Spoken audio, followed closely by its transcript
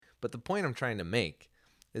But the point I'm trying to make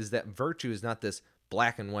is that virtue is not this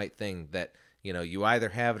black and white thing that, you either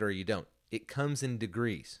have it or you don't. It comes in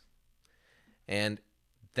degrees. And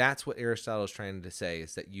that's what Aristotle is trying to say,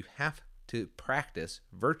 is that you have to practice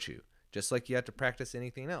virtue, just like you have to practice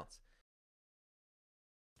anything else.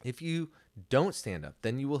 If you don't stand up,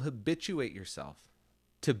 then you will habituate yourself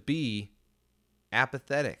to be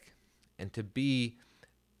apathetic and to be,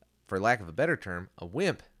 for lack of a better term, a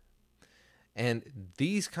wimp. And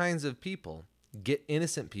these kinds of people get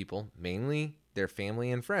innocent people, mainly their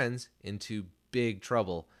family and friends, into big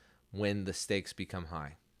trouble when the stakes become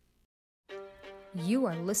high. You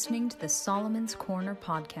are listening to the Solomon's Corner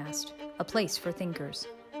podcast, a place for thinkers.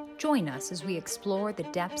 Join us as we explore the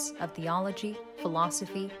depths of theology,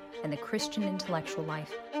 philosophy, and the Christian intellectual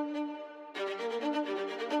life.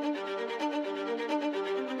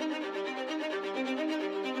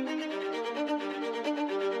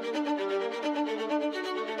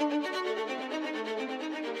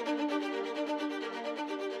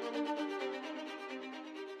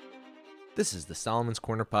 This is the Solomon's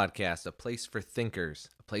Corner podcast, a place for thinkers,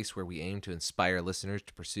 a place where we aim to inspire listeners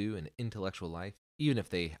to pursue an intellectual life, even if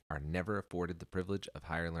they are never afforded the privilege of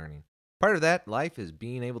higher learning. Part of that life is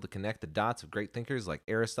being able to connect the dots of great thinkers like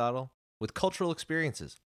Aristotle with cultural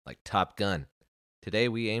experiences like Top Gun. Today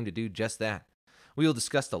we aim to do just that. We will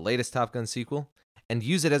discuss the latest Top Gun sequel and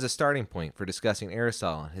use it as a starting point for discussing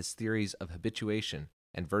Aristotle and his theories of habituation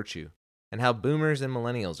and virtue, and how boomers and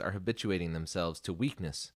millennials are habituating themselves to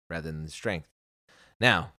weakness rather than strength.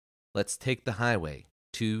 Now, let's take the highway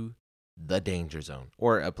to the danger zone,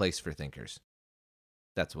 or a place for thinkers.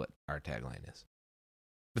 That's what our tagline is.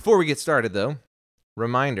 Before we get started, though,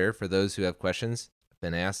 reminder for those who have questions. I've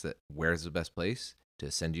been asked that where's the best place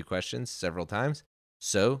to send you questions several times.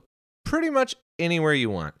 So, pretty much anywhere you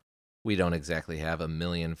want. We don't exactly have 1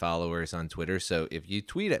 million followers on Twitter, so if you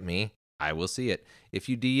tweet at me, I will see it. If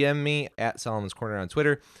you DM me at Solomon's Corner on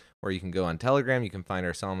Twitter, or you can go on Telegram, you can find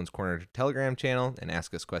our Solomon's Corner Telegram channel and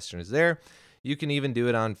ask us questions there. You can even do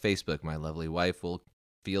it on Facebook. My lovely wife will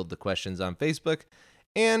field the questions on Facebook.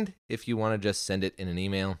 And if you want to just send it in an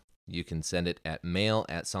email, you can send it at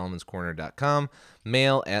mail@solomonscorner.com,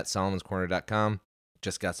 mail@solomonscorner.com.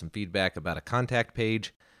 Just got some feedback about a contact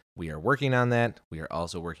page. We are working on that. We are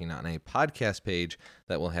also working on a podcast page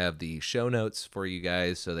that will have the show notes for you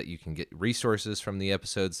guys so that you can get resources from the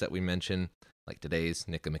episodes that we mention, like today's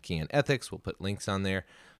Nika McKeon Ethics. We'll put links on there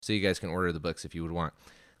so you guys can order the books if you would want.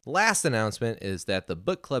 Last announcement is that the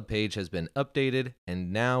book club page has been updated,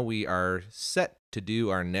 and now we are set to do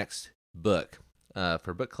our next book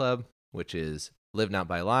for book club, which is Live Not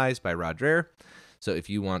by Lies by Rod Dreher. So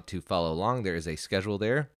if you want to follow along, there is a schedule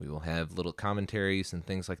there. We will have little commentaries and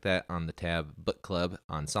things like that on the tab Book Club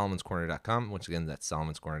on solomonscorner.com. Once again, that's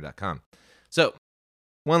solomonscorner.com. So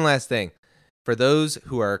one last thing. For those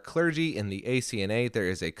who are clergy in the ACNA, there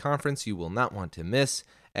is a conference you will not want to miss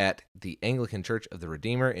at the Anglican Church of the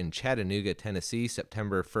Redeemer in Chattanooga, Tennessee,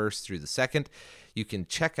 September 1st through the 2nd. You can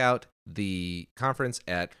check out the conference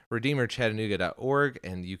at redeemerchattanooga.org,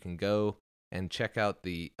 and you can go and check out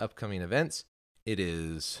the upcoming events. It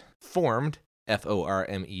is formed,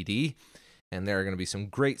 F-O-R-M-E-D, and there are going to be some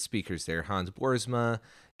great speakers there. Hans Boersma,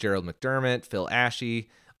 Gerald McDermott, Phil Ashey,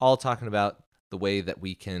 all talking about the way that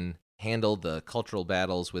we can handle the cultural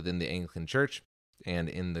battles within the Anglican Church and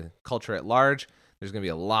in the culture at large. There's going to be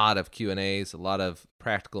a lot of Q&As, a lot of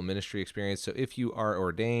practical ministry experience. So if you are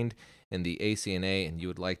ordained in the ACNA and you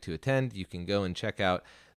would like to attend, you can go and check out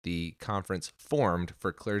the conference Formed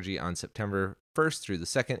for Clergy on September 1st through the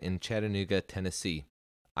 2nd in Chattanooga, Tennessee.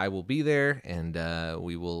 I will be there, and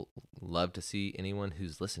we will love to see anyone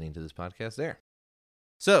who's listening to this podcast there.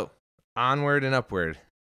 So, onward and upward.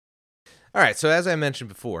 All right, so as I mentioned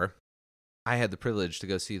before, I had the privilege to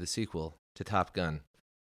go see the sequel to Top Gun,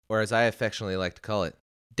 or as I affectionately like to call it,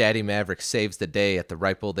 Daddy Maverick saves the day at the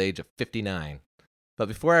ripe old age of 59. But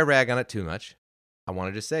before I rag on it too much, I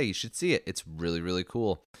wanted to say you should see it. It's really, really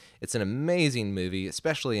cool. It's an amazing movie,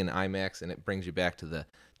 especially in IMAX, and it brings you back to the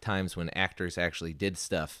times when actors actually did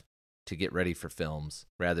stuff to get ready for films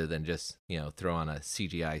rather than just, throw on a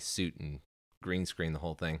CGI suit and green screen the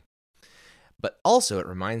whole thing. But also it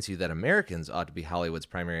reminds you that Americans ought to be Hollywood's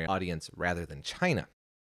primary audience rather than China.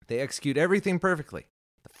 They execute everything perfectly.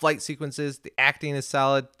 The flight sequences, the acting is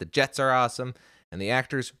solid, the jets are awesome, and the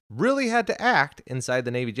actors really had to act inside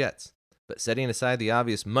the Navy jets. But setting aside the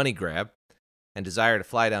obvious money grab and desire to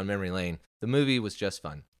fly down memory lane, the movie was just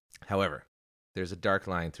fun. However, there's a dark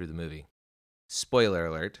line through the movie. Spoiler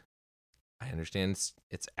alert. I understand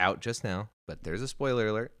it's out just now, but there's a spoiler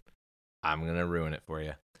alert. I'm going to ruin it for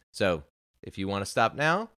you. So, If you want to stop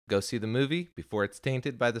now, go see the movie before it's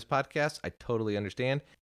tainted by this podcast. I totally understand.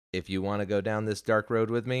 If you want to go down this dark road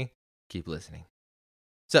with me, keep listening.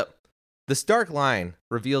 So, the stark line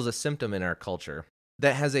reveals a symptom in our culture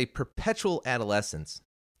that has a perpetual adolescence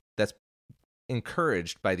that's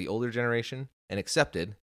encouraged by the older generation and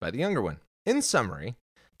accepted by the younger one. In summary,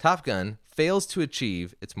 Top Gun fails to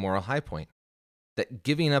achieve its moral high point, that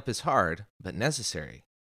giving up is hard but necessary.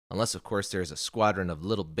 Unless, of course, there's a squadron of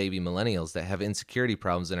little baby millennials that have insecurity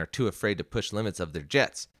problems and are too afraid to push limits of their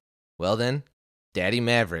jets. Well then, Daddy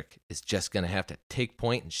Maverick is just going to have to take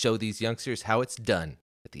point and show these youngsters how it's done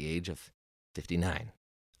at the age of 59.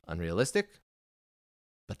 Unrealistic?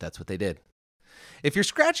 But that's what they did. If you're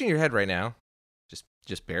scratching your head right now,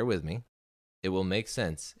 just bear with me. It will make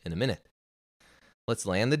sense in a minute. Let's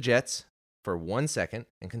land the jets for 1 second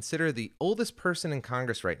and consider the oldest person in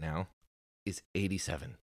Congress right now is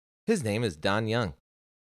 87. His name is Don Young.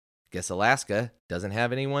 Guess Alaska doesn't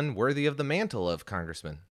have anyone worthy of the mantle of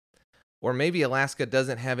congressman. Or maybe Alaska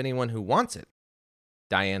doesn't have anyone who wants it.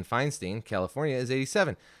 Dianne Feinstein, California, is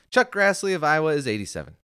 87. Chuck Grassley of Iowa is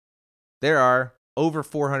 87. There are over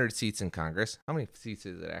 400 seats in Congress. How many seats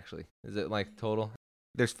is it actually? Is it like total?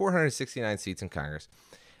 There's 469 seats in Congress,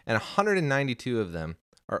 and 192 of them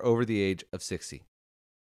are over the age of 60.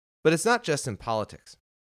 But it's not just in politics.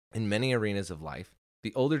 In many arenas of life,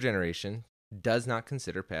 the older generation does not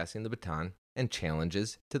consider passing the baton and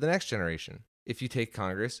challenges to the next generation. If you take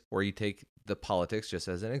Congress or you take the politics just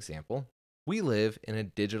as an example, we live in a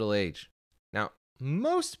digital age. Now,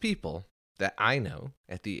 most people that I know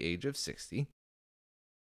at the age of 60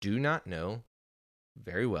 do not know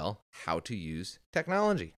very well how to use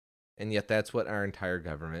technology. And yet that's what our entire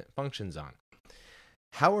government functions on.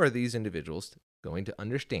 How are these individuals going to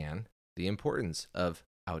understand the importance of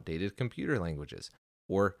outdated computer languages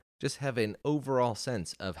or just have an overall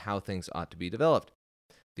sense of how things ought to be developed?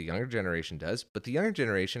 The younger generation does, but the younger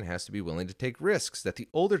generation has to be willing to take risks that the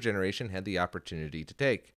older generation had the opportunity to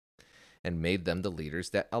take and made them the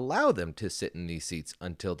leaders that allow them to sit in these seats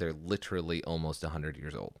until they're literally almost 100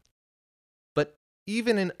 years old. But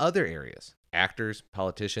even in other areas, actors,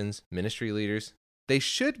 politicians, ministry leaders, they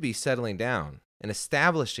should be settling down and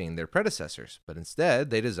establishing their predecessors, but instead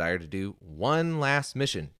they desire to do one last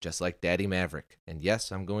mission, just like Daddy Maverick. And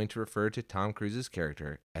yes, I'm going to refer to Tom Cruise's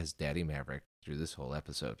character as Daddy Maverick through this whole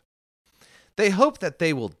episode. They hope that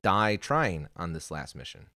they will die trying on this last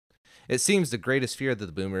mission. It seems the greatest fear of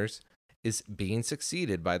the boomers is being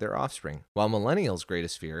succeeded by their offspring, while millennials'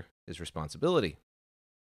 greatest fear is responsibility.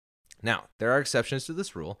 Now, there are exceptions to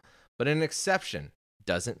this rule, but an exception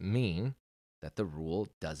doesn't mean that the rule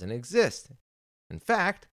doesn't exist. In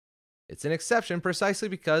fact, it's an exception precisely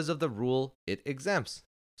because of the rule it exempts.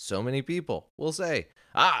 So many people will say,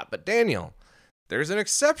 but Daniel, there's an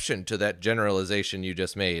exception to that generalization you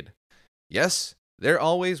just made. Yes, there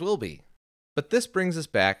always will be. But this brings us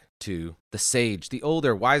back to the sage, the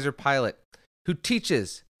older, wiser pilot who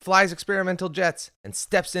teaches, flies experimental jets, and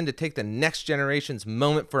steps in to take the next generation's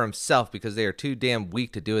moment for himself because they are too damn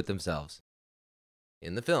weak to do it themselves.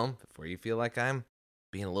 In the film, before you feel like I'm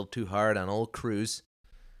being a little too hard on old Cruise,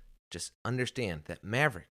 just understand that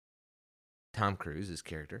Maverick, Tom Cruise's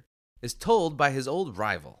character, is told by his old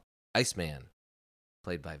rival, Iceman,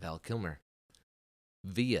 played by Val Kilmer,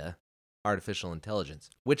 via artificial intelligence,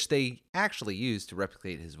 which they actually used to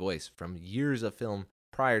replicate his voice from years of film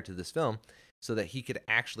prior to this film so that he could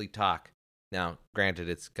actually talk. Now, granted,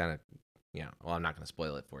 it's kind of, I'm not going to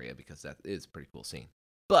spoil it for you because that is a pretty cool scene.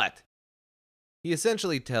 But he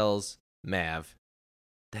essentially tells Mav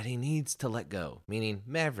that he needs to let go, meaning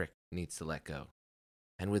Maverick needs to let go.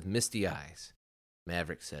 And with misty eyes,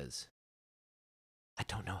 Maverick says, I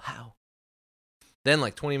don't know how. Then,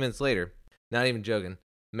 like 20 minutes later, not even joking,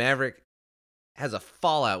 Maverick has a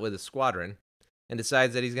fallout with his squadron and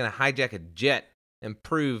decides that he's going to hijack a jet and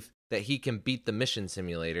prove that he can beat the mission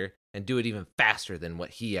simulator and do it even faster than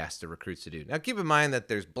what he asked the recruits to do. Now, keep in mind that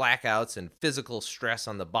there's blackouts and physical stress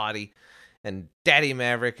on the body, and Daddy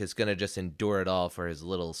Maverick is going to just endure it all for his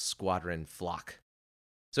little squadron flock.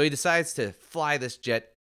 So he decides to fly this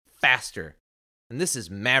jet faster. And this is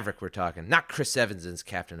Maverick we're talking, not Chris Evans's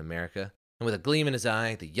Captain America. And with a gleam in his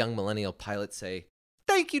eye, the young millennial pilots say,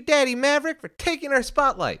 Thank you, Daddy Maverick, for taking our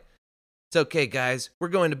spotlight. It's okay, guys. We're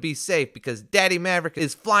going to be safe because Daddy Maverick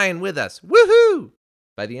is flying with us. Woohoo!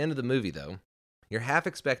 By the end of the movie, though, you're half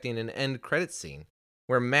expecting an end credits scene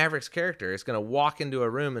where Maverick's character is going to walk into a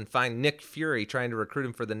room and find Nick Fury trying to recruit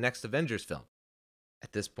him for the next Avengers film.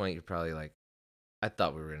 At this point, you're probably like, I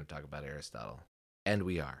thought we were going to talk about Aristotle. And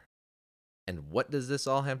we are. And what does this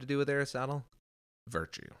all have to do with Aristotle?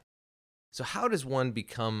 Virtue. So how does one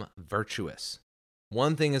become virtuous?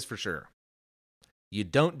 One thing is for sure. You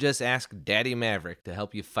don't just ask Daddy Maverick to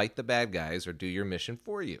help you fight the bad guys or do your mission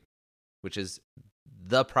for you, which is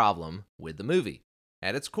the problem with the movie.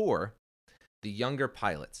 At its core, the younger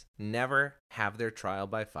pilots never have their trial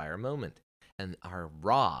by fire moment and are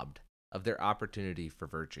robbed of their opportunity for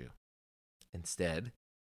virtue. Instead,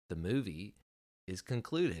 the movie is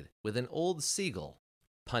concluded with an old seagull,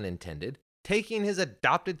 pun intended, taking his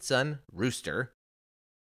adopted son, Rooster.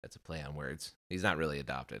 That's a play on words. He's not really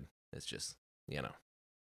adopted. It's just,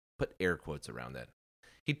 put air quotes around that.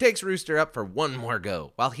 He takes Rooster up for one more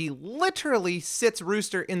go, while he literally sits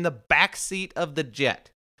Rooster in the back seat of the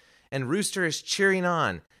jet. And Rooster is cheering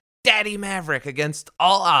on, Daddy Maverick against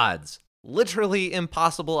all odds. Literally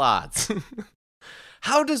impossible odds.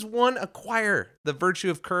 How does one acquire the virtue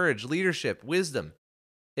of courage, leadership, wisdom,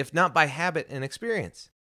 if not by habit and experience?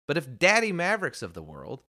 But if Daddy Mavericks of the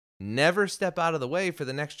world never step out of the way for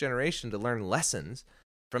the next generation to learn lessons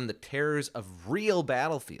from the terrors of real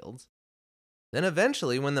battlefields, then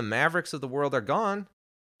eventually when the Mavericks of the world are gone,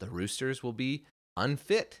 the Roosters will be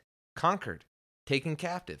unfit, conquered, taken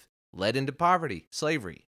captive, led into poverty,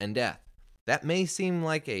 slavery, and death. That may seem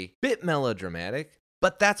like a bit melodramatic,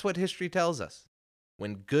 but that's what history tells us.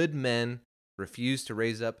 When good men refuse to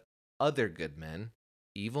raise up other good men,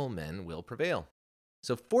 evil men will prevail.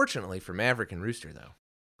 So fortunately for Maverick and Rooster, though,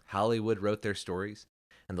 Hollywood wrote their stories,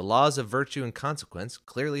 and the laws of virtue and consequence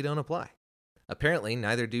clearly don't apply. Apparently,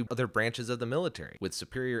 neither do other branches of the military with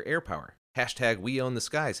superior air power. Hashtag we own the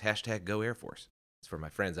skies, hashtag go Air Force. It's for my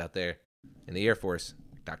friends out there in the Air Force,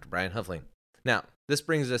 Dr. Brian Huffling. Now, this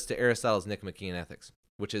brings us to Aristotle's Nicomachean Ethics,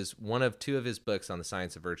 which is one of two of his books on the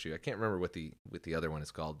science of virtue. I can't remember what the other one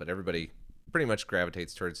is called, but everybody pretty much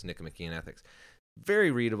gravitates towards Nicomachean Ethics.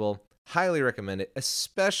 Very readable, highly recommend it,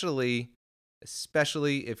 especially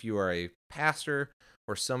if you are a pastor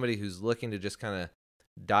or somebody who's looking to just kind of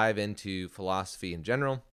dive into philosophy in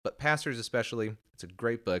general, but pastors especially. It's a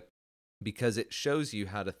great book because it shows you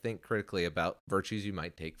how to think critically about virtues you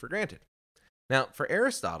might take for granted. Now, for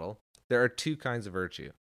Aristotle, there are two kinds of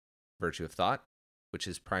virtue. Virtue of thought, which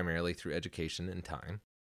is primarily through education and time,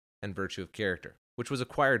 and virtue of character, which was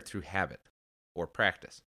acquired through habit or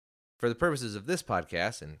practice. For the purposes of this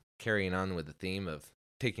podcast and carrying on with the theme of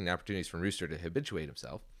taking opportunities from Rooster to habituate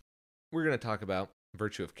himself, we're going to talk about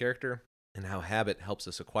virtue of character and how habit helps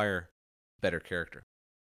us acquire better character.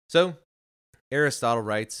 So, Aristotle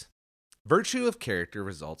writes, virtue of character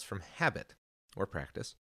results from habit or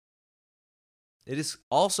practice. It is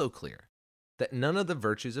also clear that none of the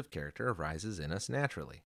virtues of character arises in us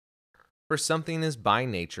naturally. For something is by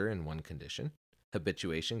nature in one condition,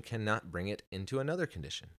 habituation cannot bring it into another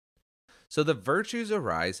condition. So the virtues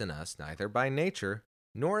arise in us neither by nature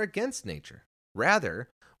nor against nature. Rather,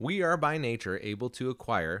 we are by nature able to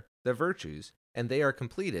acquire the virtues, and they are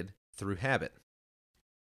completed through habit.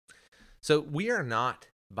 So we are not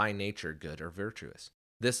by nature good or virtuous.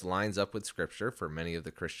 This lines up with Scripture for many of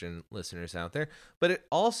the Christian listeners out there, but it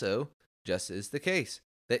also just is the case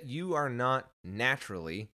that you are not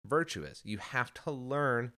naturally virtuous. You have to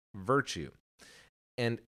learn virtue.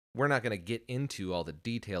 And we're not going to get into all the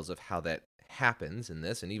details of how that happens in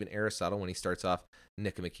this. And even Aristotle, when he starts off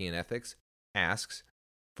Nicomachean Ethics, asks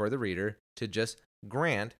for the reader to just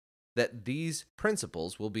grant that these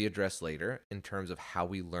principles will be addressed later in terms of how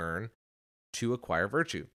we learn to acquire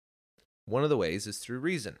virtue. One of the ways is through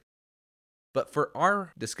reason. But for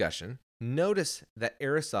our discussion, notice that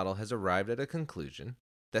Aristotle has arrived at a conclusion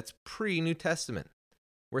that's pre-New Testament,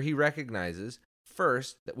 where he recognizes,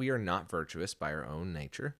 first, that we are not virtuous by our own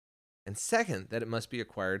nature, and second, that it must be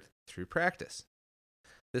acquired through practice.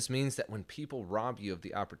 This means that when people rob you of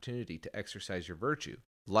the opportunity to exercise your virtue,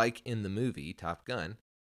 like in the movie Top Gun,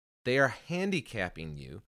 they are handicapping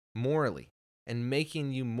you morally and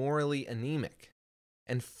making you morally anemic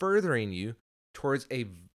and furthering you towards a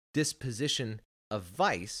disposition of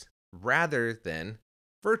vice rather than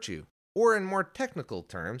virtue, or in more technical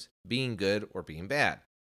terms, being good or being bad.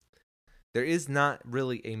 There is not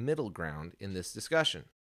really a middle ground in this discussion.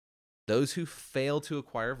 Those who fail to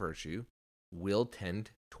acquire virtue will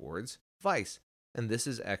tend towards vice, and this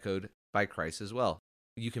is echoed by Christ as well.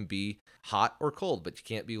 You can be hot or cold, but you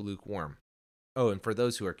can't be lukewarm. Oh, and for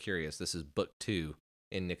those who are curious, this is book 2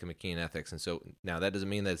 in Nicomachean Ethics, and so now that doesn't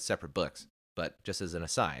mean that it's separate books, but just as an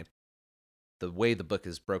aside, the way the book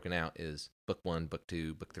is broken out is book 1, book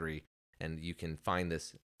 2, book 3, and you can find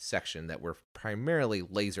this section that we're primarily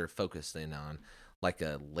laser focused in on, like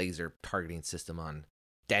a laser targeting system on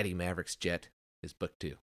Daddy Maverick's jet, is book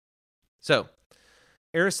 2. So,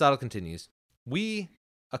 Aristotle continues, we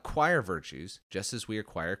acquire virtues just as we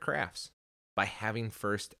acquire crafts. by having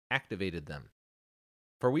first activated them.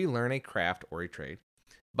 For we learn a craft or a trade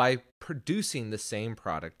by producing the same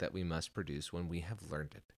product that we must produce when we have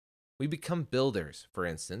learned it. We become builders, for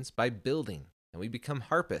instance, by building, and we become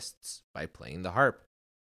harpists by playing the harp.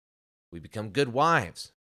 We become good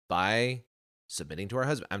wives by submitting to our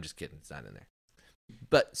husband. I'm just kidding, it's not in there.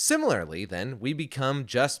 But similarly, then, we become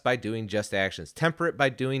just by doing just actions, temperate by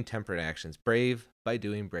doing temperate actions, brave by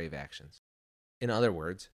doing brave actions. In other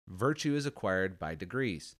words, virtue is acquired by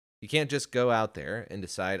degrees. You can't just go out there and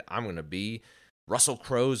decide, I'm going to be Russell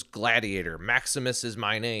Crowe's gladiator. Maximus is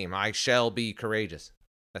my name. I shall be courageous.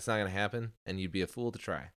 That's not going to happen, and you'd be a fool to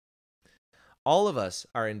try. All of us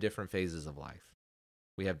are in different phases of life.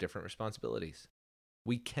 We have different responsibilities.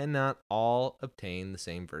 We cannot all obtain the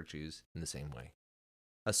same virtues in the same way.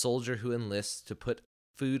 A soldier who enlists to put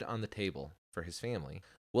food on the table for his family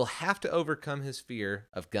will have to overcome his fear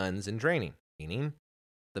of guns in training, meaning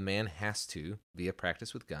the man has to, via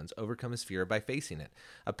practice with guns, overcome his fear by facing it.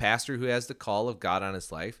 A pastor who has the call of God on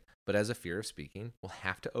his life, but has a fear of speaking, will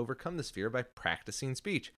have to overcome this fear by practicing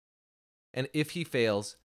speech. And if he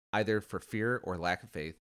fails, either for fear or lack of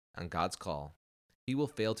faith on God's call, he will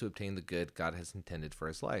fail to obtain the good God has intended for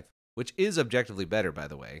his life, which is objectively better, by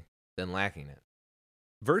the way, than lacking it.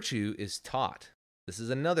 Virtue is taught. This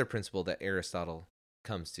is another principle that Aristotle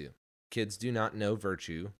comes to. Kids do not know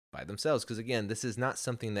virtue by themselves because, again, this is not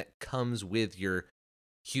something that comes with your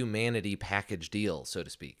humanity package deal, so to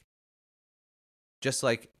speak. Just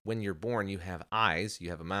like when you're born, you have eyes,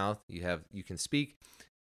 you have a mouth, you can speak.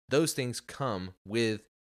 Those things come with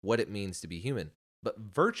what it means to be human. But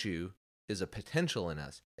virtue is a potential in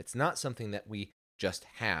us. It's not something that we just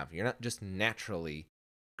have. You're not just naturally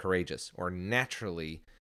courageous or naturally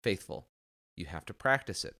faithful. You have to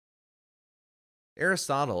practice it.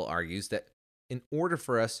 Aristotle argues that in order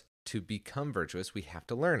for us to become virtuous, we have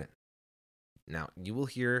to learn it. Now, you will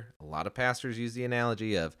hear a lot of pastors use the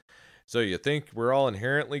analogy of, so you think we're all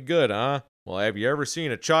inherently good, huh? Well, have you ever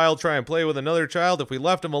seen a child try and play with another child? If we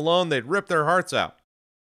left them alone, they'd rip their hearts out.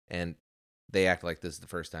 And they act like this is the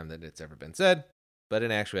first time that it's ever been said. But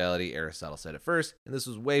in actuality, Aristotle said it first, and this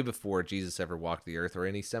was way before Jesus ever walked the earth or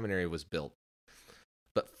any seminary was built.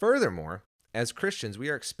 But furthermore, as Christians, we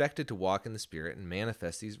are expected to walk in the Spirit and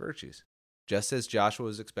manifest these virtues. Just as Joshua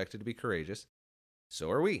was expected to be courageous, so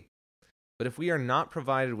are we. But if we are not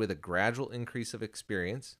provided with a gradual increase of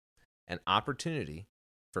experience and opportunity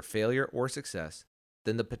for failure or success,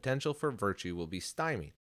 then the potential for virtue will be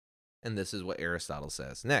stymied. And this is what Aristotle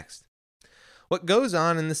says next. What goes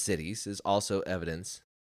on in the cities is also evidence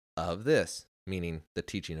of this, meaning the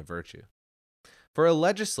teaching of virtue. For a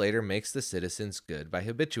legislator makes the citizens good by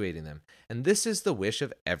habituating them, and this is the wish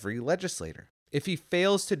of every legislator. If he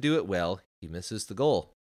fails to do it well, he misses the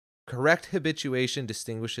goal. Correct habituation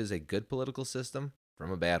distinguishes a good political system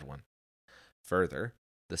from a bad one. Further,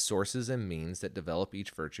 the sources and means that develop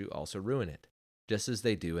each virtue also ruin it, just as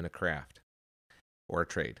they do in a craft or a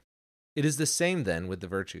trade. It is the same then with the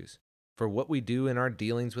virtues. For what we do in our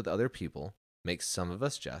dealings with other people makes some of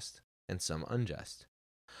us just and some unjust.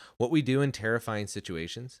 What we do in terrifying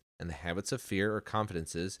situations and the habits of fear or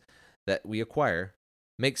confidences that we acquire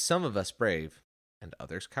makes some of us brave and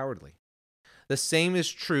others cowardly. The same is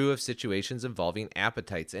true of situations involving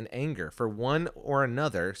appetites and anger, for one or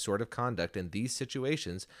another sort of conduct in these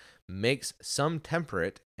situations makes some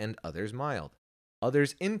temperate and others mild,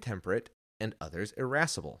 others intemperate and others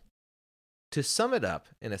irascible. To sum it up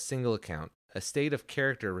in a single account, a state of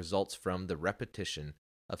character results from the repetition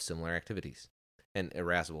of similar activities. And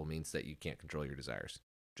irascible means that you can't control your desires.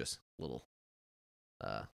 Just little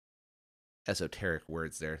esoteric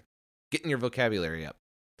words there. Getting your vocabulary up.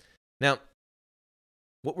 Now,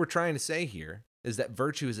 what we're trying to say here is that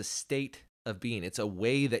virtue is a state of being. It's a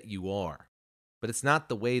way that you are, but it's not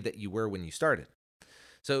the way that you were when you started.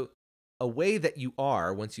 So a way that you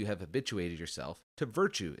are once you have habituated yourself to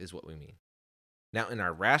virtue is what we mean. Now, in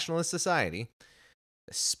our rationalist society,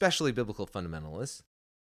 especially biblical fundamentalists,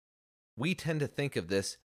 we tend to think of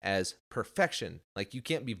this as perfection, like you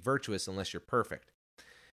can't be virtuous unless you're perfect.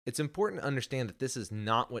 It's important to understand that this is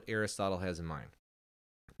not what Aristotle has in mind,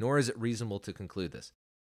 nor is it reasonable to conclude this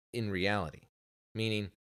in reality. Meaning,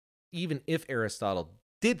 even if Aristotle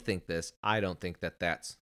did think this, I don't think that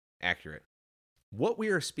that's accurate. What we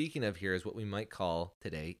are speaking of here is what we might call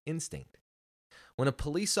today instinct. When a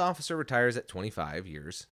police officer retires at 25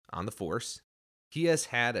 years on the force, he has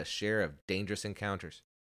had a share of dangerous encounters.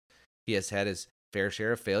 He has had his fair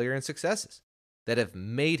share of failure and successes that have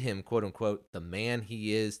made him, quote unquote, the man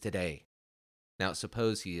he is today. Now,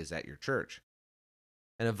 suppose he is at your church,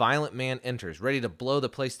 and a violent man enters, ready to blow the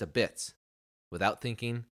place to bits. Without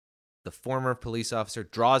thinking, the former police officer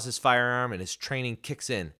draws his firearm and his training kicks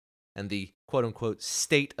in, and the quote-unquote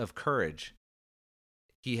state of courage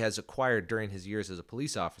he has acquired during his years as a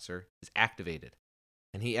police officer is activated,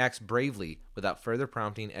 and he acts bravely without further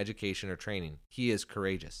prompting, education, or training. He is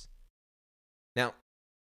courageous. Now,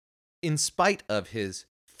 in spite of his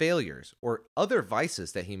failures or other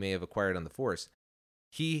vices that he may have acquired on the force,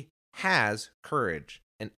 he has courage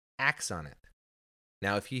and acts on it.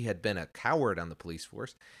 Now, if he had been a coward on the police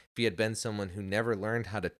force, if he had been someone who never learned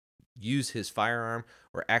how to use his firearm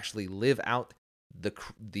or actually live out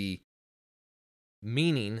the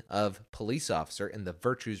meaning of police officer and the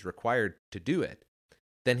virtues required to do it,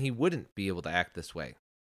 then he wouldn't be able to act this way.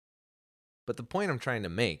 But the point I'm trying to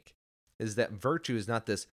make is that virtue is not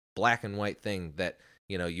this black and white thing that,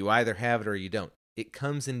 you either have it or you don't. It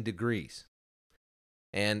comes in degrees.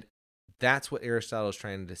 And that's what Aristotle is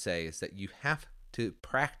trying to say, is that you have to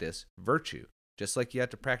practice virtue, just like you have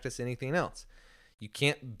to practice anything else. You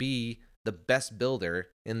can't be the best builder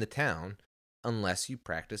in the town unless you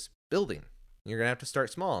practice building. You're going to have to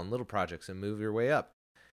start small on little projects and move your way up.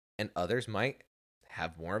 And others might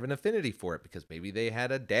have more of an affinity for it because maybe they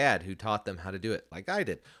had a dad who taught them how to do it like I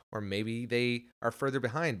did. Or maybe they are further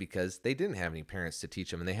behind because they didn't have any parents to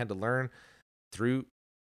teach them and they had to learn through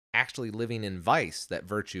actually living in vice that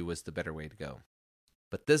virtue was the better way to go.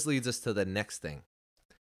 But this leads us to the next thing: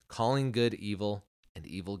 calling good evil and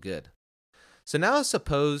evil good. So now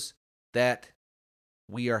suppose that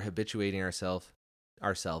we are habituating ourselves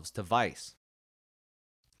to vice.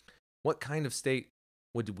 What kind of state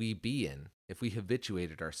would we be in if we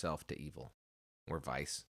habituated ourselves to evil or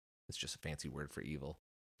vice? It's just a fancy word for evil.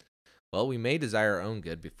 Well, we may desire our own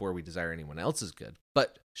good before we desire anyone else's good,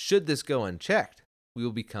 but should this go unchecked, we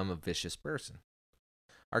will become a vicious person.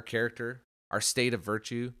 Our character, our state of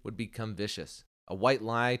virtue would become vicious. A white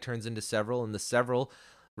lie turns into several, and the several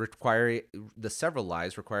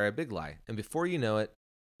lies require a big lie. And before you know it,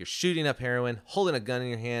 you're shooting up heroin, holding a gun in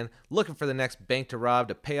your hand, looking for the next bank to rob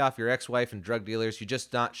to pay off your ex-wife and drug dealers. You're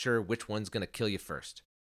just not sure which one's going to kill you first.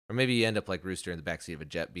 Or maybe you end up like Rooster in the backseat of a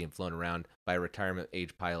jet being flown around by a retirement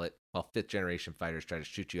age pilot while fifth-generation fighters try to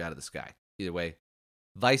shoot you out of the sky. Either way,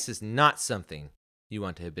 vice is not something you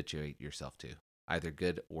want to habituate yourself to, either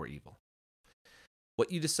good or evil.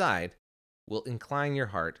 What you decide will incline your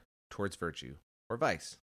heart towards virtue or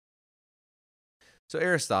vice. So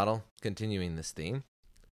Aristotle, continuing this theme,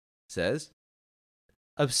 says,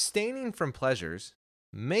 abstaining from pleasures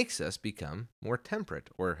makes us become more temperate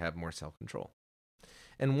or have more self-control.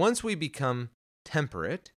 And once we become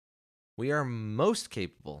temperate, we are most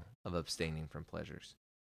capable of abstaining from pleasures.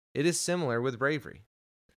 It is similar with bravery.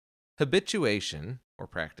 Habituation, or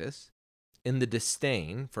practice, in the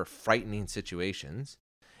disdain for frightening situations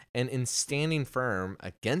and in standing firm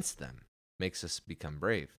against them makes us become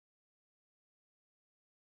brave.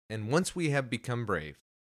 And once we have become brave,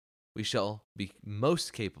 we shall be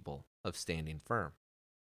most capable of standing firm.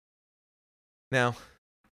 Now,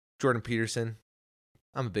 Jordan Peterson,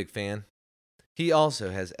 I'm a big fan. He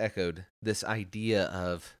also has echoed this idea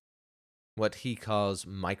of what he calls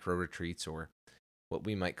micro-retreats, or what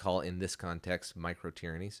we might call in this context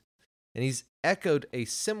micro-tyrannies. And he's echoed a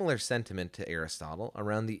similar sentiment to Aristotle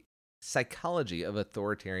around the psychology of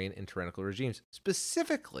authoritarian and tyrannical regimes,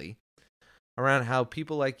 specifically around how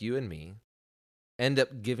people like you and me end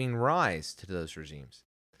up giving rise to those regimes.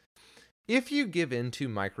 If you give in to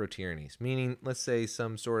micro-tyrannies, meaning, let's say,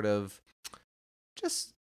 some sort of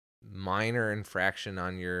just minor infraction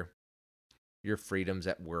on your freedoms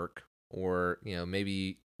at work, or,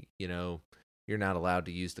 maybe, you're not allowed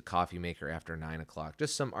to use the coffee maker after 9 o'clock,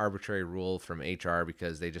 just some arbitrary rule from HR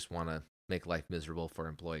because they just want to make life miserable for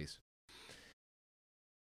employees.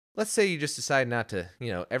 Let's say you just decide not to,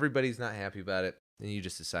 everybody's not happy about it, and you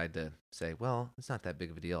just decide to say, well, it's not that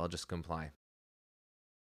big of a deal, I'll just comply.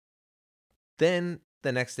 Then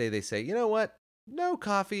the next day they say, you know what, no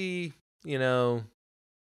coffee,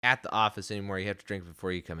 at the office anymore, you have to drink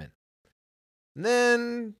before you come in. And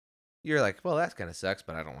then you're like, well, that kind of sucks,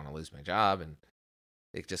 but I don't want to lose my job, and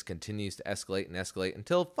it just continues to escalate and escalate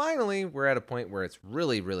until finally we're at a point where it's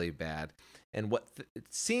really, really bad. And it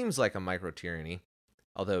seems like a micro-tyranny,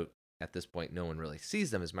 although at this point no one really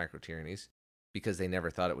sees them as micro-tyrannies because they never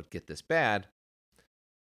thought it would get this bad,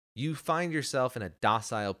 you find yourself in a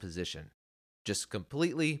docile position, just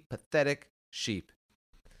completely pathetic sheep.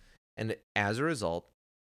 And as a result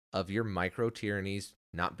of your micro-tyrannies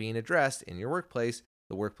not being addressed in your workplace,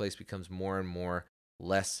 the workplace becomes more and more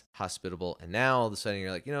less hospitable. And now all of a sudden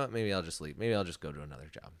you're like, you know what, maybe I'll just leave. Maybe I'll just go to another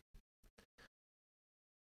job.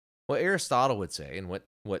 What Aristotle would say, and what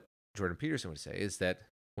Jordan Peterson would say, is that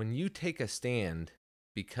when you take a stand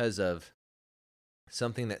because of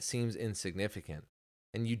something that seems insignificant,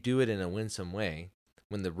 and you do it in a winsome way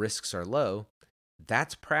when the risks are low,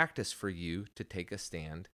 that's practice for you to take a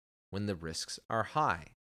stand when the risks are high,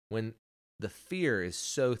 when the fear is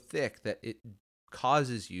so thick that it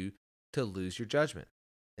causes you to lose your judgment.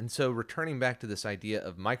 And so returning back to this idea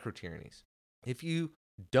of micro-tyrannies, if you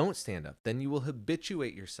don't stand up, then you will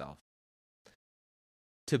habituate yourself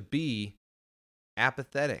to be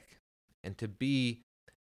apathetic and to be,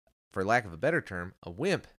 for lack of a better term, a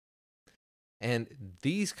wimp. And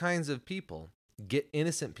these kinds of people get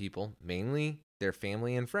innocent people, mainly their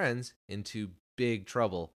family and friends, into big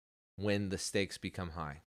trouble when the stakes become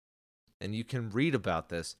high. And you can read about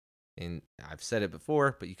this, and I've said it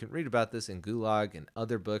before, but you can read about this in Gulag and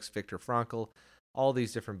other books, Viktor Frankl, all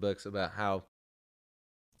these different books about how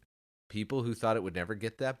people who thought it would never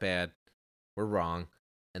get that bad were wrong,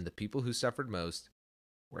 and the people who suffered most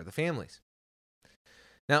were the families.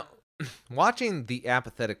 Now, watching the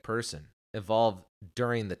apathetic person evolve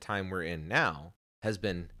during the time we're in now has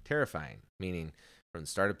been terrifying, meaning from the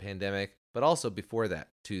start of the pandemic, but also before that,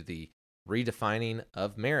 to the redefining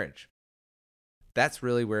of marriage. That's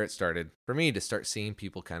really where it started for me, to start seeing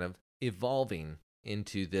people kind of evolving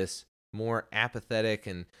into this more apathetic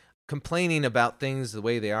and complaining about things the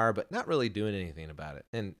way they are, but not really doing anything about it.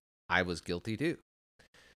 And I was guilty too.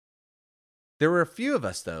 There were a few of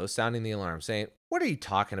us, though, sounding the alarm, saying, "What are you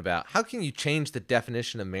talking about? How can you change the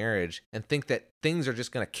definition of marriage and think that things are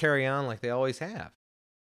just going to carry on like they always have?"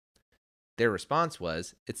 Their response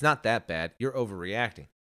was, "It's not that bad. You're overreacting."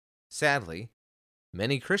 Sadly,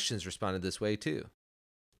 many Christians responded this way too.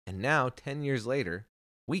 And now, 10 years later,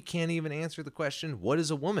 we can't even answer the question, what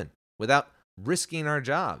is a woman, without risking our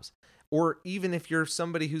jobs, or even if you're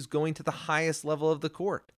somebody who's going to the highest level of the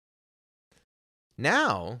court.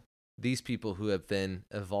 Now, these people who have been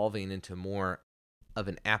evolving into more of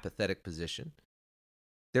an apathetic position,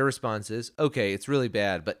 their response is, "Okay, it's really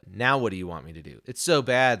bad, but now what do you want me to do? It's so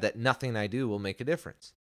bad that nothing I do will make a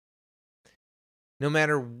difference." No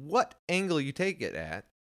matter what angle you take it at,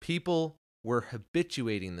 people were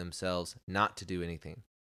habituating themselves not to do anything.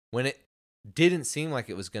 When it didn't seem like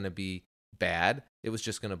it was going to be bad, it was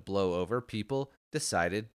just going to blow over, people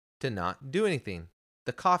decided to not do anything.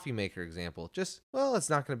 The coffee maker example, just, well, it's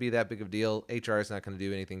not going to be that big of a deal. HR is not going to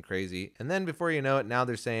do anything crazy. And then before you know it, now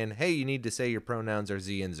they're saying, "Hey, you need to say your pronouns are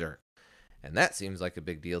Z and Zer." And that seems like a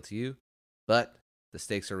big deal to you, but the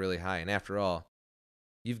stakes are really high. And after all,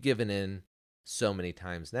 you've given in so many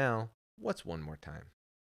times now. What's one more time?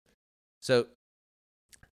 So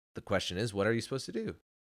the question is, what are you supposed to do?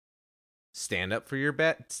 Stand up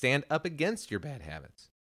against your bad habits,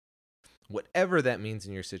 whatever that means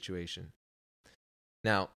in your situation.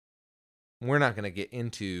 Now, we're not going to get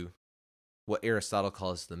into what Aristotle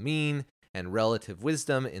calls the mean and relative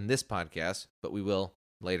wisdom in this podcast, but we will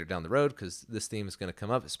later down the road, because this theme is going to come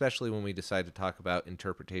up, especially when we decide to talk about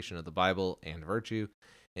interpretation of the Bible and virtue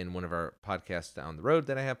in one of our podcasts down the road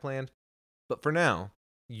that I have planned. But for now,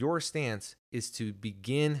 your stance is to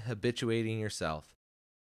begin habituating yourself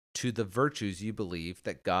to the virtues you believe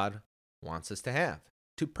that God wants us to have,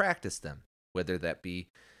 to practice them, whether that be,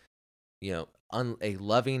 a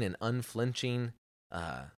loving and unflinching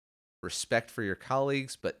respect for your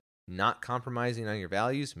colleagues, but not compromising on your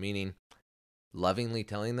values, meaning lovingly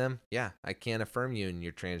telling them, "Yeah, I can't affirm you in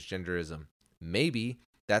your transgenderism. Maybe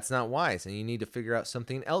that's not wise and you need to figure out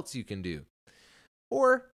something else you can do."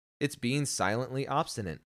 Or it's being silently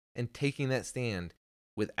obstinate and taking that stand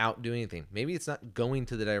without doing anything. Maybe it's not going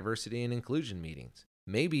to the diversity and inclusion meetings.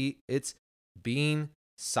 Maybe it's being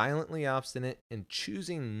silently obstinate and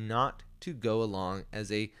choosing not to go along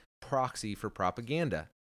as a proxy for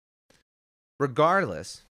propaganda.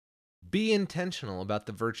 Regardless, be intentional about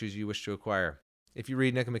the virtues you wish to acquire. If you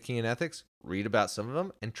read Nicomachean Ethics, read about some of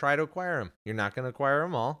them and try to acquire them. You're not going to acquire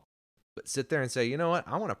them all, but sit there and say, "You know what?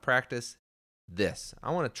 I want to practice this.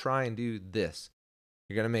 I want to try and do this."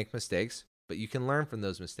 You're going to make mistakes, but you can learn from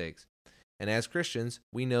those mistakes. And as Christians,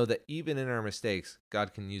 we know that even in our mistakes,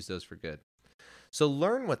 God can use those for good. So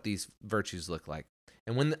learn what these virtues look like.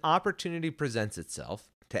 And when the opportunity presents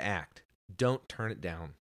itself to act, don't turn it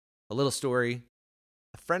down. A little story.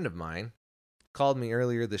 A friend of mine called me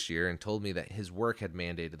earlier this year and told me that his work had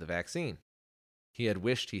mandated the vaccine. He had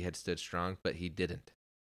wished he had stood strong, but he didn't.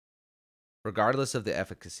 Regardless of the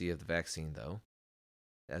efficacy of the vaccine, though,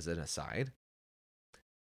 as an aside,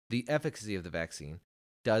 the efficacy of the vaccine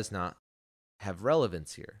does not have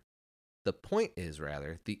relevance here. The point is,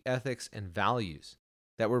 rather, the ethics and values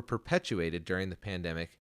that were perpetuated during the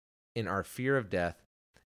pandemic in our fear of death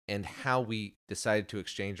and how we decided to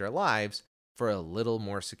exchange our lives for a little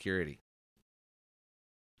more security.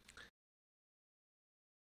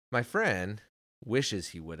 My friend wishes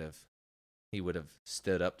he would have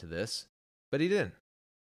stood up to this, but he didn't.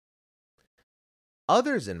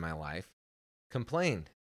 Others in my life complained,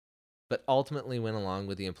 but ultimately went along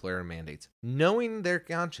with the employer mandates, knowing in their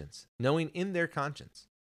conscience,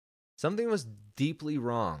 something was deeply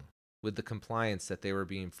wrong with the compliance that they were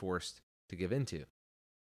being forced to give into.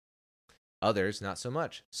 Others, not so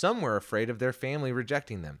much. Some were afraid of their family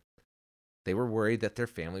rejecting them. They were worried that their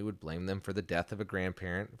family would blame them for the death of a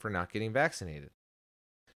grandparent for not getting vaccinated.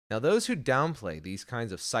 Now, those who downplay these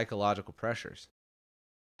kinds of psychological pressures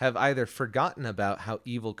have either forgotten about how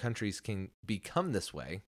evil countries can become this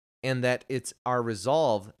way, and that it's our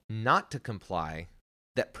resolve not to comply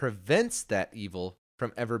that prevents that evil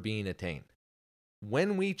from ever being attained.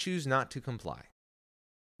 When we choose not to comply,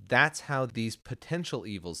 that's how these potential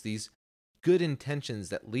evils, these good intentions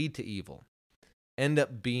that lead to evil, end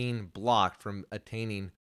up being blocked from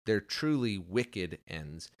attaining their truly wicked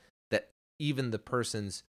ends that even the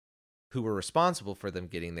persons who were responsible for them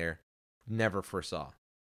getting there never foresaw.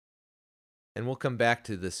 And we'll come back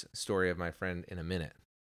to this story of my friend in a minute.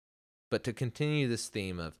 But to continue this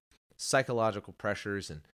theme of psychological pressures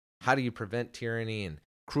and how do you prevent tyranny and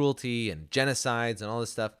cruelty and genocides and all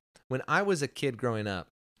this stuff, when I was a kid growing up,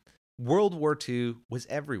 World War II was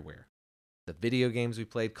everywhere. The video games we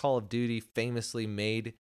played, Call of Duty famously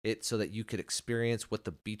made it so that you could experience what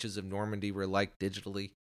the beaches of Normandy were like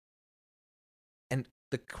digitally. And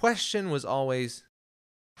the question was always,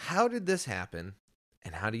 how did this happen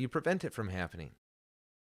and how do you prevent it from happening?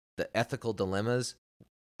 The ethical dilemmas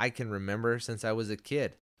I can remember since I was a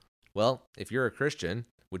kid. Well, if you're a Christian,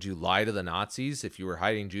 would you lie to the Nazis if you were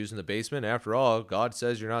hiding Jews in the basement? After all, God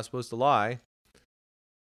says you're not supposed to lie.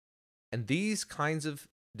 And these kinds of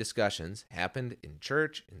discussions happened in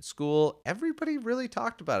church, in school. Everybody really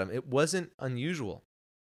talked about them. It wasn't unusual.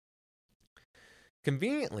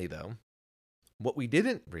 Conveniently, though, what we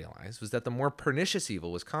didn't realize was that the more pernicious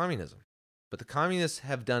evil was communism. But the communists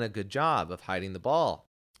have done a good job of hiding the ball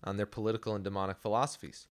on their political and demonic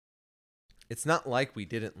philosophies. It's not like we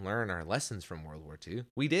didn't learn our lessons from World War II.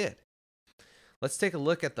 We did. Let's take a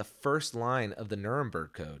look at the first line of the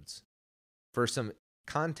Nuremberg Codes for some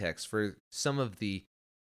context for some of the,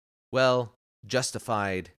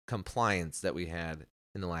 justified compliance that we had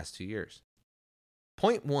in the last 2 years.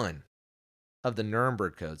 Point 1 of the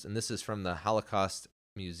Nuremberg Codes, and this is from the Holocaust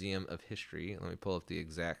Museum of History. Let me pull up the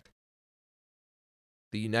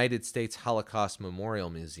United States Holocaust Memorial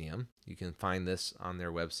Museum. You can find this on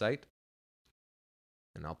their website,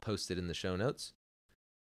 and I'll post it in the show notes.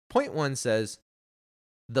 Point 1 says,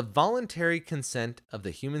 the voluntary consent of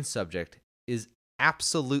the human subject is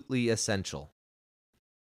absolutely essential.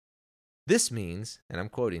 This means, and I'm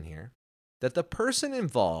quoting here, that the person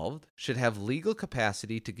involved should have legal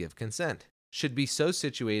capacity to give consent, should be so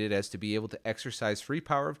situated as to be able to exercise free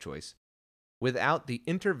power of choice without the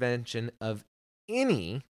intervention of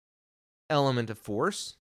any element of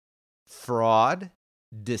force, fraud,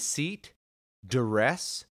 deceit,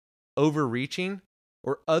 duress, overreaching,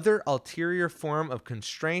 or other ulterior form of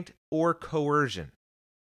constraint or coercion,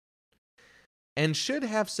 and should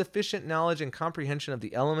have sufficient knowledge and comprehension of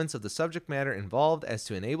the elements of the subject matter involved as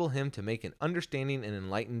to enable him to make an understanding and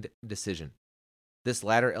enlightened decision. This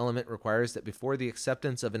latter element requires that before the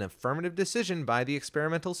acceptance of an affirmative decision by the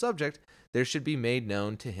experimental subject, there should be made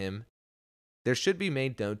known to him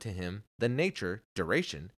the nature,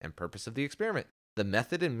 duration, and purpose of the experiment, the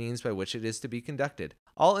method and means by which it is to be conducted,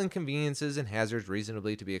 all inconveniences and hazards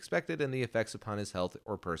reasonably to be expected, and the effects upon his health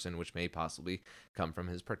or person which may possibly come from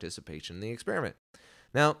his participation in the experiment.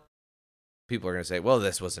 Now, people are going to say, well,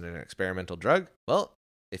 this wasn't an experimental drug. Well,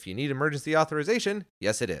 if you need emergency authorization,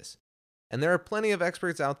 yes, it is. And there are plenty of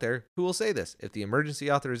experts out there who will say this. If the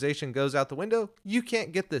emergency authorization goes out the window, you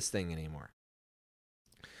can't get this thing anymore.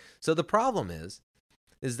 So the problem is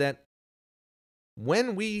that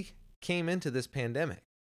when we came into this pandemic,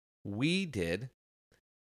 we did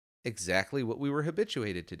exactly what we were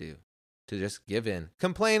habituated to do, to just give in.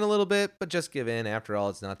 Complain a little bit, but just give in. After all,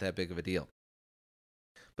 it's not that big of a deal.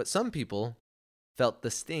 But some people felt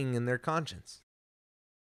the sting in their conscience.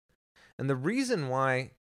 And the reason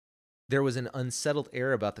why there was an unsettled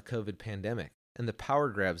air about the COVID pandemic and the power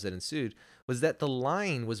grabs that ensued was that the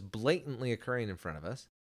lying was blatantly occurring in front of us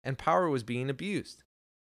and power was being abused.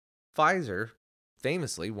 Pfizer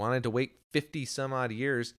famously wanted to wait 50 some odd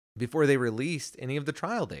years before they released any of the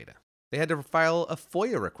trial data. They had to file a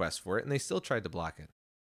FOIA request for it, and they still tried to block it.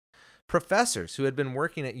 Professors who had been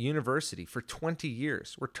working at university for 20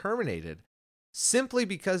 years were terminated simply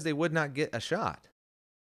because they would not get a shot.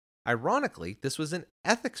 Ironically, this was an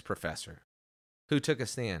ethics professor who took a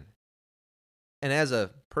stand. And as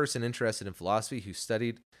a person interested in philosophy who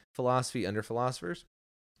studied philosophy under philosophers,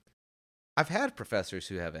 I've had professors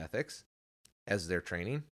who have ethics as their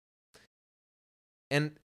training.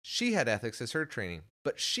 And she had ethics as her training.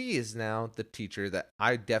 But she is now the teacher that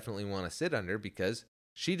I definitely want to sit under because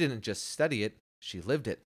she didn't just study it, she lived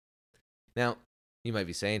it. Now, you might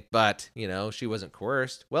be saying, but, she wasn't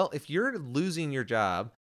coerced. Well, if you're losing your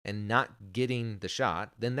job and not getting the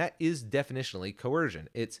shot, then that is definitionally coercion.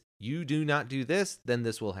 It's you do not do this, then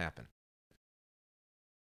this will happen.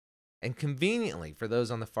 And conveniently, for those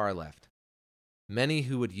on the far left, many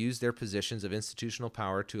who would use their positions of institutional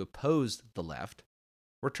power to oppose the left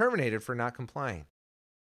were terminated for not complying.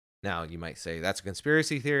 Now, you might say, that's a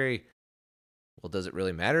conspiracy theory. Well, does it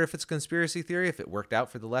really matter if it's a conspiracy theory, if it worked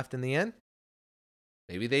out for the left in the end?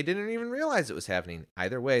 Maybe they didn't even realize it was happening.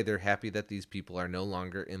 Either way, they're happy that these people are no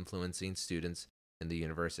longer influencing students in the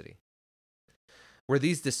university. Were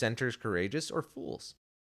these dissenters courageous or fools?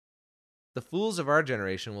 The fools of our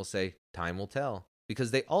generation will say, time will tell,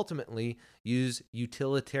 because they ultimately use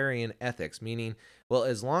utilitarian ethics, meaning, well,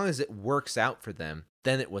 as long as it works out for them,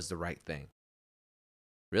 then it was the right thing.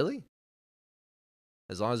 Really?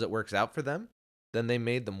 As long as it works out for them, then they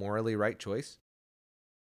made the morally right choice?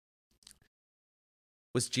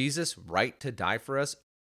 Was Jesus right to die for us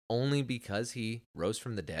only because he rose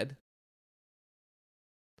from the dead?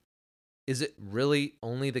 Is it really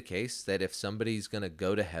only the case that if somebody's going to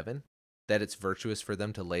go to heaven, that it's virtuous for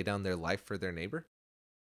them to lay down their life for their neighbor?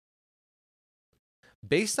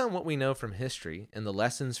 Based on what we know from history and the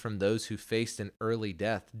lessons from those who faced an early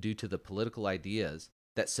death due to the political ideas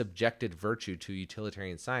that subjected virtue to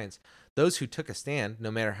utilitarian science, those who took a stand,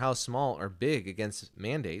 no matter how small or big, against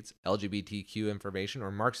mandates, LGBTQ information,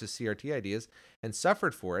 or Marxist CRT ideas, and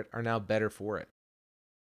suffered for it, are now better for it.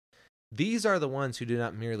 These are the ones who do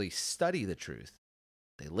not merely study the truth,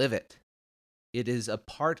 they live it. It is a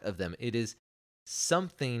part of them. It is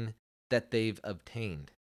something that they've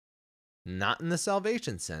obtained. Not in the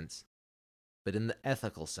salvation sense, but in the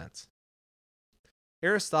ethical sense.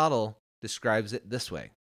 Aristotle describes it this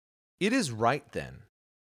way. It is right, then,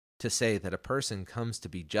 to say that a person comes to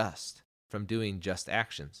be just from doing just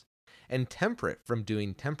actions, and temperate from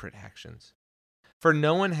doing temperate actions. For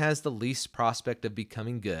no one has the least prospect of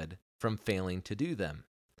becoming good from failing to do them.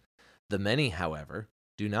 The many, however,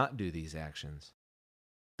 do not do these actions.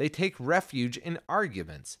 They take refuge in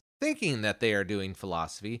arguments, thinking that they are doing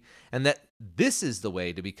philosophy, and that this is the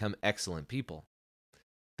way to become excellent people.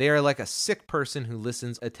 They are like a sick person who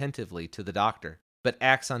listens attentively to the doctor, but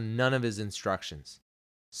acts on none of his instructions.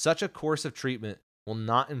 Such a course of treatment will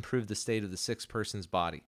not improve the state of the sick person's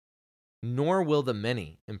body, nor will the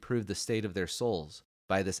many improve the state of their souls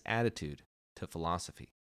by this attitude to philosophy.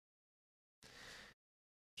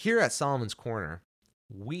 Here at Solomon's Corner,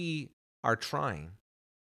 we are trying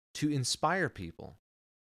to inspire people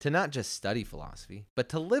to not just study philosophy, but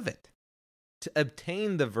to live it, to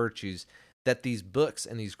obtain the virtues that these books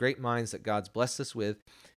and these great minds that God's blessed us with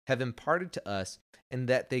have imparted to us, and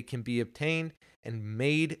that they can be obtained and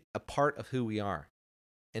made a part of who we are.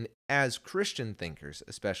 And as Christian thinkers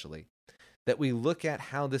especially, that we look at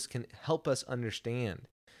how this can help us understand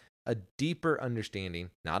a deeper understanding,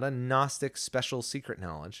 not a Gnostic special secret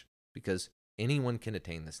knowledge, because anyone can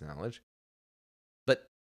attain this knowledge, but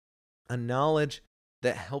a knowledge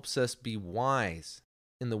that helps us be wise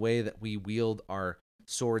in the way that we wield our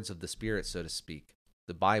swords of the Spirit, so to speak,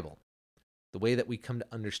 the Bible, the way that we come to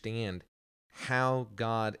understand how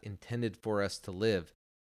God intended for us to live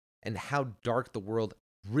and how dark the world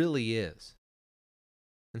really is.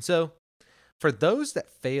 And so, for those that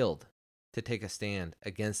failed to take a stand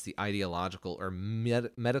against the ideological or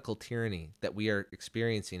medical tyranny that we are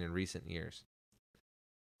experiencing in recent years,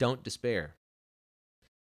 don't despair.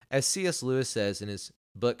 As C.S. Lewis says in his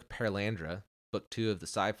book Perelandra, book 2 of the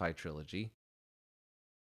sci-fi trilogy,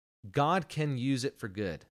 God can use it for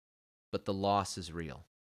good, but the loss is real.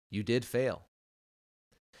 You did fail.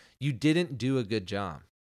 You didn't do a good job,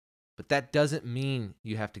 but that doesn't mean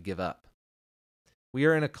you have to give up. We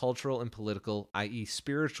are in a cultural and political, i.e.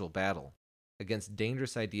 spiritual battle against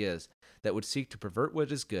dangerous ideas that would seek to pervert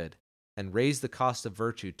what is good and raise the cost of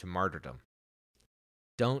virtue to martyrdom.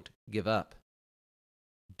 Don't give up.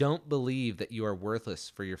 Don't believe that you are worthless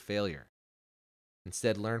for your failure.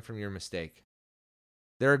 Instead, learn from your mistake.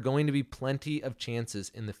 There are going to be plenty of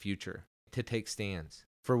chances in the future to take stands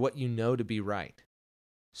for what you know to be right.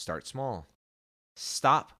 Start small.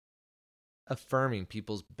 Stop affirming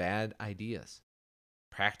people's bad ideas.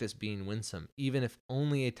 Practice being winsome, even if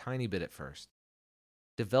only a tiny bit at first.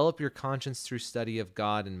 Develop your conscience through study of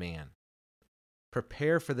God and man.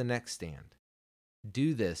 Prepare for the next stand.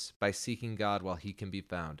 Do this by seeking God while he can be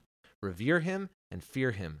found. Revere him and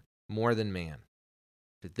fear him more than man.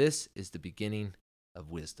 For this is the beginning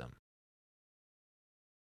of wisdom.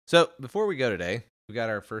 So before we go today, we got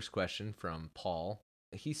our first question from Paul.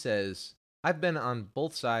 He says, I've been on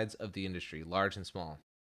both sides of the industry, large and small.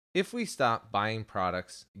 If we stop buying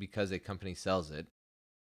products because a company sells it,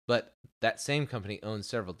 but that same company owns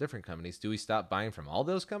several different companies, do we stop buying from all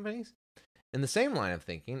those companies? In the same line of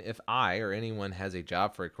thinking, if I or anyone has a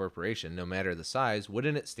job for a corporation, no matter the size,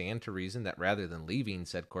 wouldn't it stand to reason that rather than leaving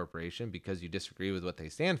said corporation because you disagree with what they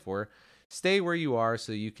stand for, stay where you are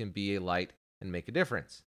so you can be a light and make a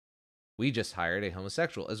difference? We just hired a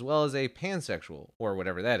homosexual as well as a pansexual, or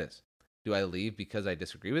whatever that is. Do I leave because I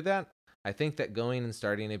disagree with that? I think that going and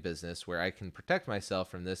starting a business where I can protect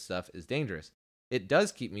myself from this stuff is dangerous. It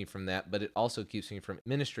does keep me from that, but it also keeps me from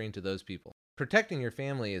ministering to those people. Protecting your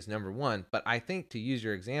family is number one, but I think to use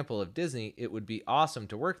your example of Disney, it would be awesome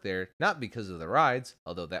to work there, not because of the rides,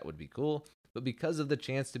 although that would be cool, but because of the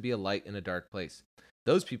chance to be a light in a dark place.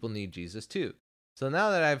 Those people need Jesus too. So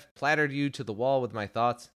now that I've plattered you to the wall with my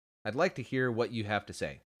thoughts, I'd like to hear what you have to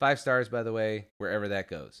say. 5 stars, by the way, wherever that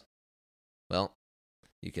goes. Well,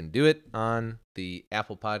 you can do it on the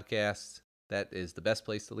Apple Podcasts. That is the best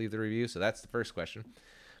place to leave the review. So that's the first question.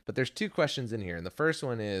 But there's 2 questions in here. And the first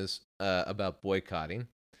one is about boycotting.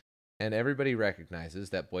 And everybody recognizes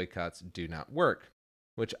that boycotts do not work,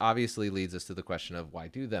 which obviously leads us to the question of why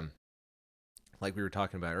do them? Like we were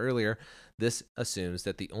talking about earlier, this assumes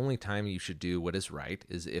that the only time you should do what is right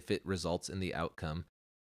is if it results in the outcome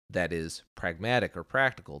that is pragmatic or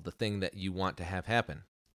practical, the thing that you want to have happen.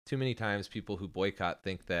 Too many times people who boycott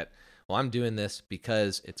think that, well, I'm doing this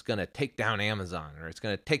because it's going to take down Amazon or it's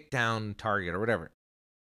going to take down Target or whatever.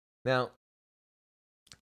 Now,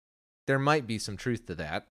 there might be some truth to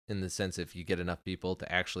that in the sense if you get enough people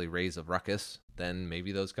to actually raise a ruckus, then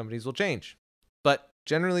maybe those companies will change. But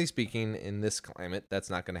generally speaking, in this climate, that's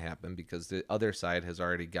not going to happen because the other side has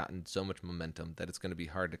already gotten so much momentum that it's going to be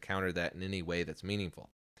hard to counter that in any way that's meaningful.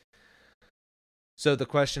 So the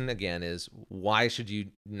question again is, why should you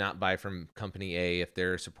not buy from company A if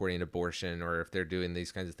they're supporting abortion or if they're doing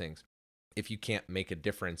these kinds of things, if you can't make a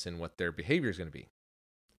difference in what their behavior is going to be?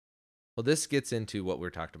 Well, this gets into what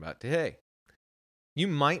we're talking about today. You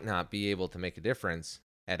might not be able to make a difference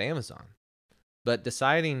at Amazon, but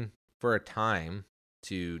deciding for a time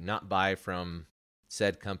to not buy from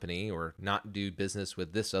said company or not do business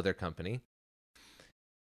with this other company,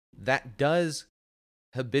 that does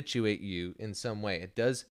habituate you in some way. It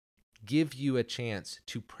does give you a chance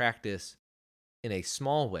to practice in a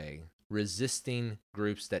small way, resisting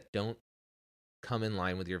groups that don't come in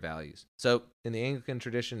line with your values. So in the Anglican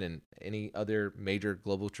tradition and any other major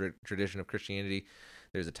global tradition of Christianity,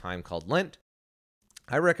 there's a time called Lent.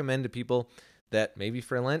 I recommend to people that maybe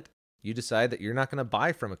for Lent, you decide that you're not going to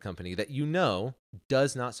buy from a company that you know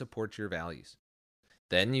does not support your values.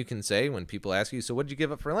 Then you can say, when people ask you, so what did you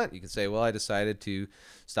give up for Lent? You can say, well, I decided to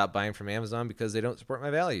stop buying from Amazon because they don't support my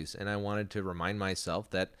values. And I wanted to remind myself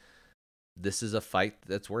that this is a fight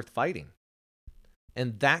that's worth fighting.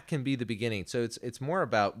 And that can be the beginning. So it's more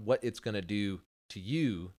about what it's going to do to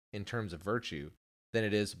you in terms of virtue than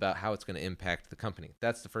it is about how it's going to impact the company.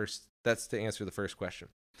 That's to answer the first question.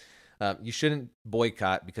 You shouldn't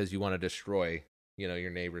boycott because you want to destroy,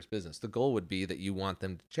 your neighbor's business. The goal would be that you want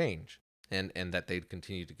them to change. And that they'd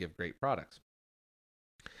continue to give great products.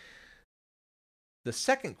 The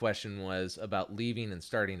second question was about leaving and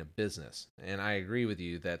starting a business. And I agree with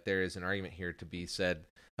you that there is an argument here to be said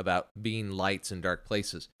about being lights in dark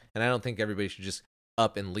places. And I don't think everybody should just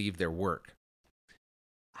up and leave their work.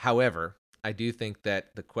 However, I do think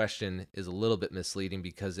that the question is a little bit misleading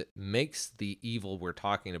because it makes the evil we're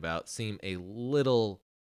talking about seem a little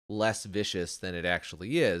less vicious than it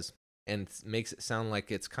actually is. And makes it sound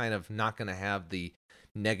like it's kind of not going to have the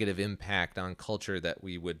negative impact on culture that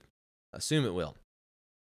we would assume it will.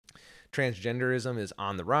 Transgenderism is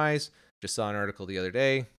on the rise. Just saw an article the other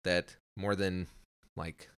day that more than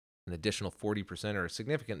an additional 40% or a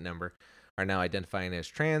significant number are now identifying as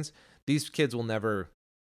trans. These kids will never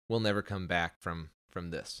come back from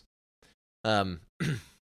this.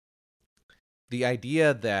 The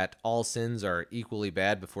idea that all sins are equally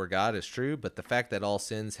bad before God is true, but the fact that all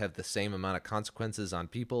sins have the same amount of consequences on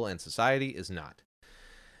people and society is not.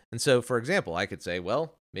 And so, for example, I could say,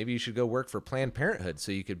 well, maybe you should go work for Planned Parenthood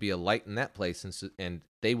so you could be a light in that place, and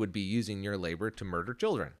they would be using your labor to murder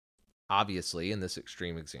children. Obviously, in this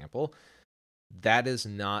extreme example, that is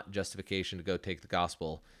not justification to go take the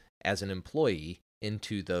gospel as an employee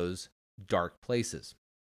into those dark places.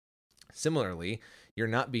 Similarly, you're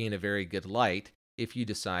not being a very good light if you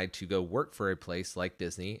decide to go work for a place like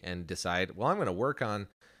Disney and decide, well, I'm going to work on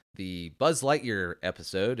the Buzz Lightyear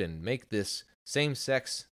episode and make this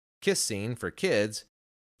same-sex kiss scene for kids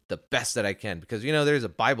the best that I can. Because, there's a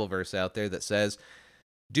Bible verse out there that says,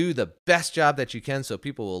 do the best job that you can so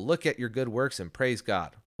people will look at your good works and praise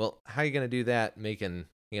God. Well, how are you going to do that making,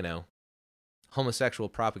 homosexual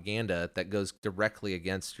propaganda that goes directly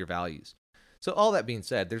against your values? So all that being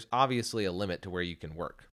said, there's obviously a limit to where you can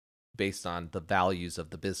work based on the values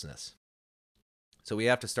of the business. So we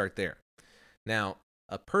have to start there. Now,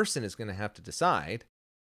 a person is going to have to decide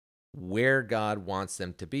where God wants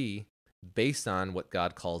them to be based on what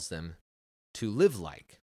God calls them to live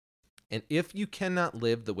like. And if you cannot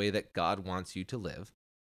live the way that God wants you to live,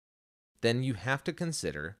 then you have to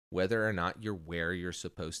consider whether or not you're where you're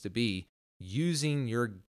supposed to be, using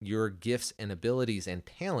your gifts and abilities and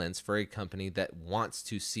talents for a company that wants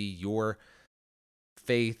to see your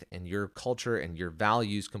faith and your culture and your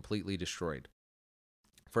values completely destroyed.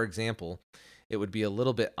 For example, it would be a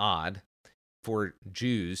little bit odd for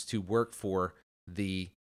Jews to work for the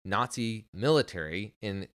Nazi military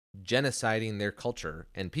in genociding their culture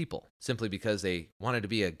and people simply because they wanted to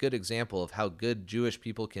be a good example of how good Jewish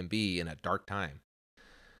people can be in a dark time.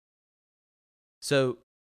 So,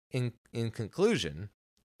 in conclusion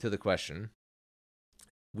to the question,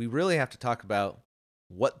 we really have to talk about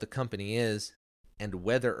what the company is and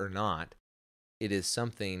whether or not it is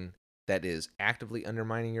something that is actively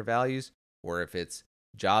undermining your values, or if it's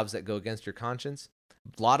jobs that go against your conscience.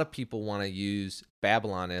 A lot of people want to use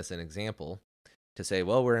Babylon as an example to say,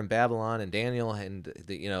 well, we're in Babylon and Daniel and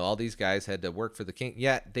all these guys had to work for the king.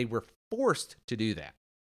 Yeah, they were forced to do that.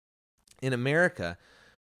 In America,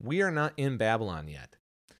 we are not in Babylon yet.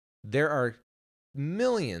 There are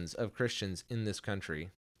millions of Christians in this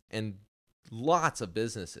country and lots of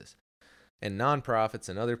businesses and nonprofits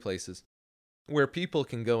and other places where people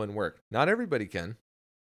can go and work. Not everybody can,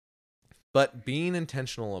 but being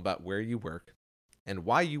intentional about where you work and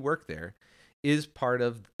why you work there is part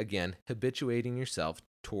of, again, habituating yourself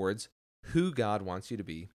towards who God wants you to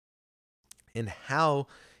be and how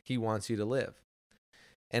he wants you to live.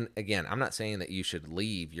 And again, I'm not saying that you should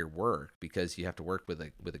leave your work because you have to work with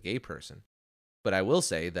a gay person. But I will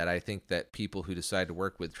say that I think that people who decide to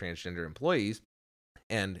work with transgender employees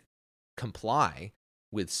and comply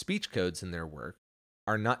with speech codes in their work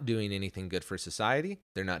are not doing anything good for society.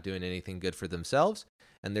 They're not doing anything good for themselves,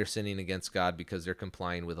 and they're sinning against God because they're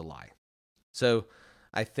complying with a lie. So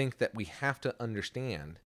I think that we have to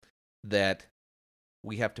understand that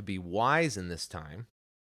we have to be wise in this time,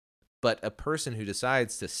 but a person who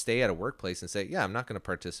decides to stay at a workplace and say, yeah, I'm not going to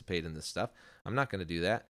participate in this stuff, I'm not going to do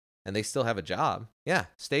that, and they still have a job, yeah,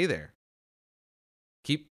 stay there.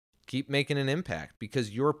 Keep making an impact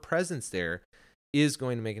because your presence there is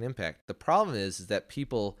going to make an impact. The problem is that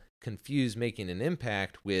people confuse making an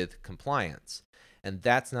impact with compliance, and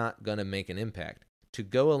that's not going to make an impact. To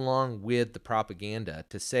go along with the propaganda,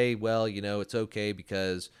 to say, well, it's okay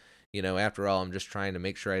because, after all, I'm just trying to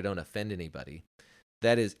make sure I don't offend anybody.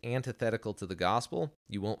 That is antithetical to the gospel.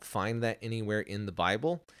 You won't find that anywhere in the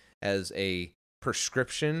Bible as a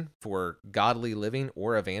prescription for godly living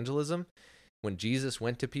or evangelism. When Jesus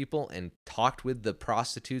went to people and talked with the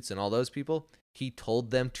prostitutes and all those people, he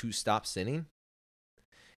told them to stop sinning.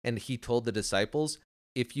 And he told the disciples,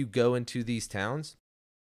 if you go into these towns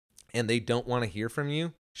and they don't want to hear from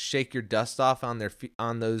you, shake your dust off on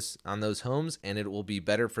those homes, and it will be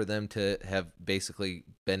better for them to have basically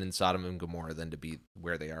been in Sodom and Gomorrah than to be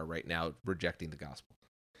where they are right now, rejecting the gospel.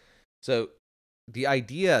 So the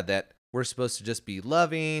idea that we're supposed to just be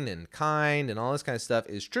loving and kind and all this kind of stuff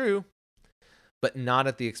is true, but not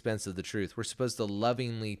at the expense of the truth. We're supposed to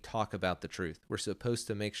lovingly talk about the truth. We're supposed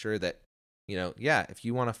to make sure that, yeah, if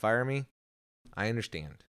you want to fire me, I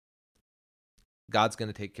understand. God's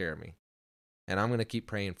going to take care of me, and I'm going to keep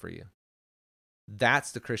praying for you.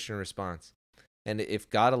 That's the Christian response. And if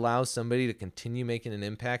God allows somebody to continue making an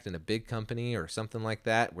impact in a big company or something like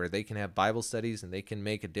that, where they can have Bible studies and they can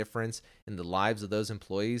make a difference in the lives of those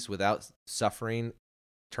employees without suffering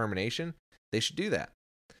termination, they should do that.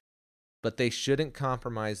 But they shouldn't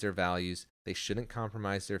compromise their values. They shouldn't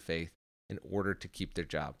compromise their faith in order to keep their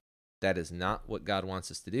job. That is not what God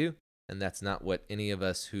wants us to do, and that's not what any of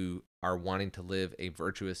us who are wanting to live a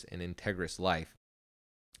virtuous and integrous life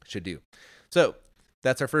should do. So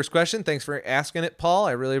that's our first question. Thanks for asking it, Paul.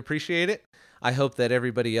 I really appreciate it. I hope that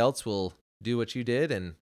everybody else will do what you did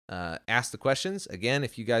and ask the questions. Again,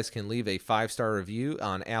 if you guys can leave a 5-star review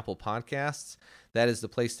on Apple Podcasts, that is the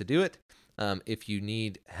place to do it. If you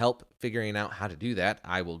need help figuring out how to do that,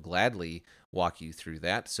 I will gladly walk you through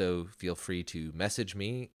that. So feel free to message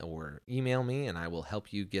me or email me, and I will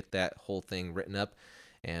help you get that whole thing written up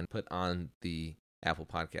and put on the Apple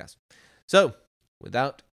Podcast. So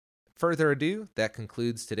without further ado, that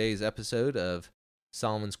concludes today's episode of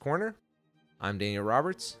Solomon's Corner. I'm Daniel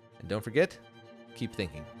Roberts, and don't forget, keep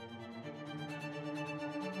thinking.